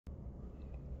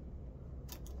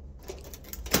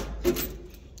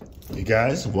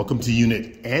guys, welcome to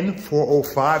unit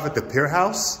N405 at the Pier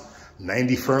House,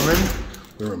 90 Furman.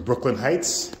 We're in Brooklyn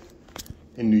Heights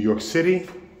in New York City.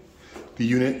 The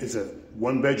unit is a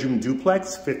one-bedroom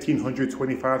duplex,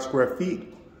 1,525 square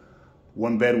feet,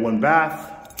 one bed, one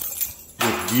bath,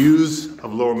 with views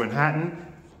of Lower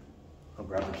Manhattan. I'll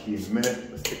grab the key in a minute.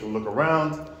 Let's take a look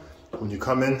around. When you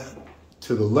come in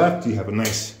to the left, you have a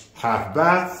nice half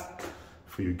bath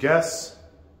for your guests.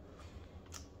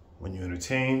 When you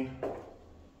entertain,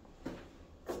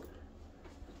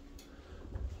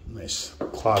 nice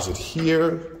closet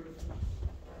here.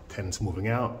 Tenant's moving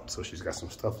out, so she's got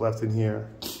some stuff left in here.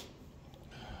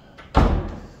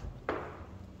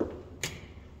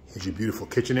 Here's your beautiful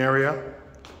kitchen area.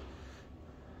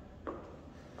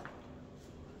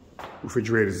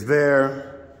 Refrigerator's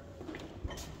there.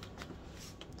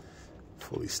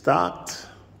 Fully stocked.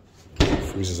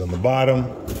 Freezer's on the bottom.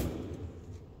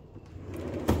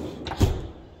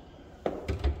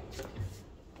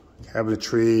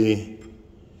 Cabinetry,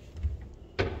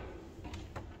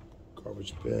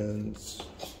 garbage bins,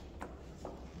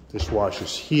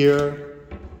 dishwasher's here,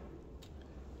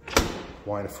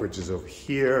 wine fridge is over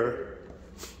here,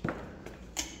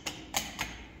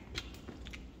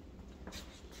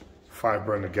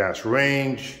 5-burner gas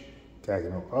range,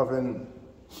 diagonal oven.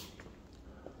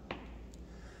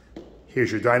 Here's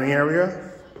your dining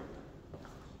area,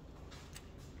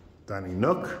 dining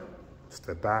nook.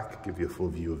 Step back, give you a full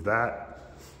view of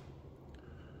that.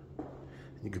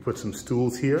 You can put some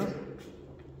stools here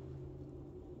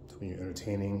so when you're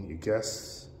entertaining your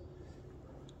guests.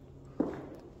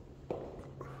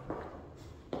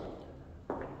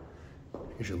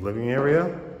 Here's your living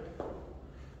area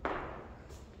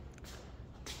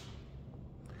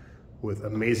with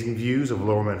amazing views of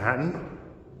Lower Manhattan.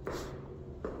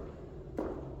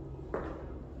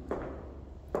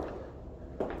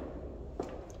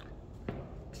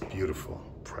 Beautiful,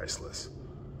 priceless.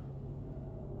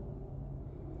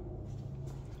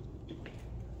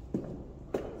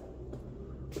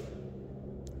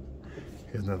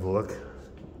 Here's another look.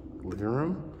 Living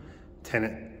room.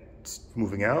 Tenant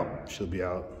moving out. She'll be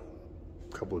out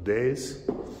a couple of days.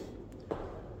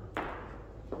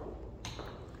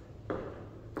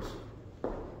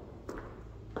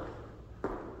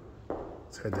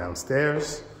 Let's head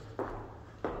downstairs.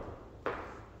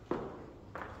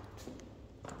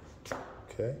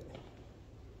 Okay.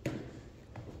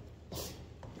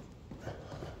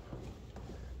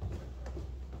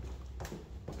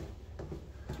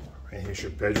 Right, here's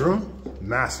your bedroom,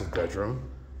 massive bedroom.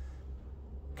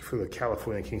 You can feel the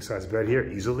California king size bed here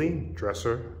easily,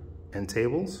 dresser and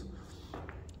tables.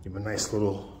 You have a nice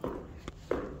little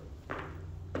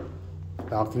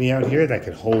balcony out here that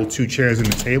could hold 2 chairs and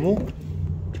a table.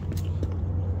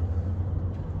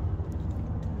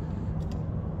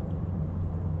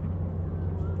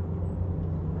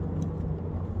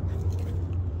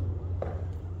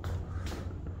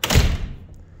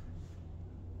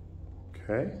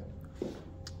 Okay.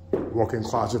 Walk-in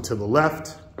closet to the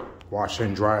left, washer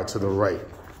and dryer to the right.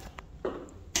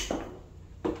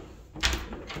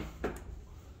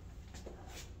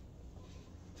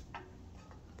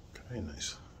 Okay,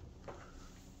 nice.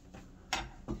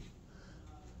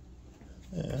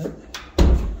 And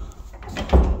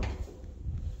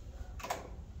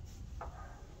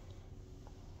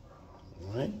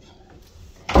all right.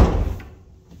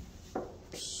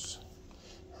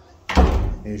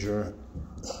 Here's your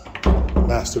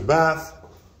master bath,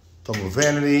 double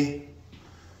vanity,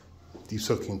 deep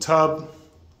soaking tub.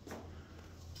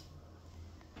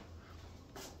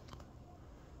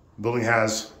 Building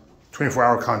has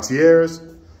 24-hour concierge.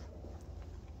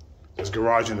 There's a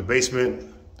garage in the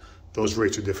basement. Those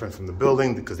rates are different from the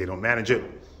building because they don't manage it.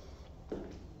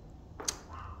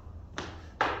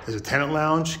 There's a tenant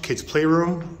lounge, kids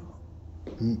playroom,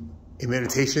 a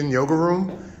meditation yoga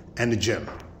room, and a gym.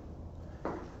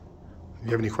 If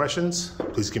you have any questions,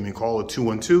 please give me a call at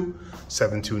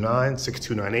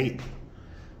 212-729-6298.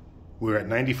 We're at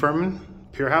 90 Furman,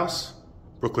 Pier House,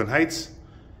 Brooklyn Heights,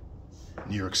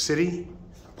 New York City,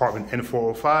 apartment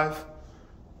N405.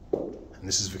 And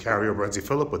this is Vicario Brenzi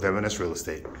Phillip with MNS Real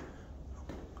Estate.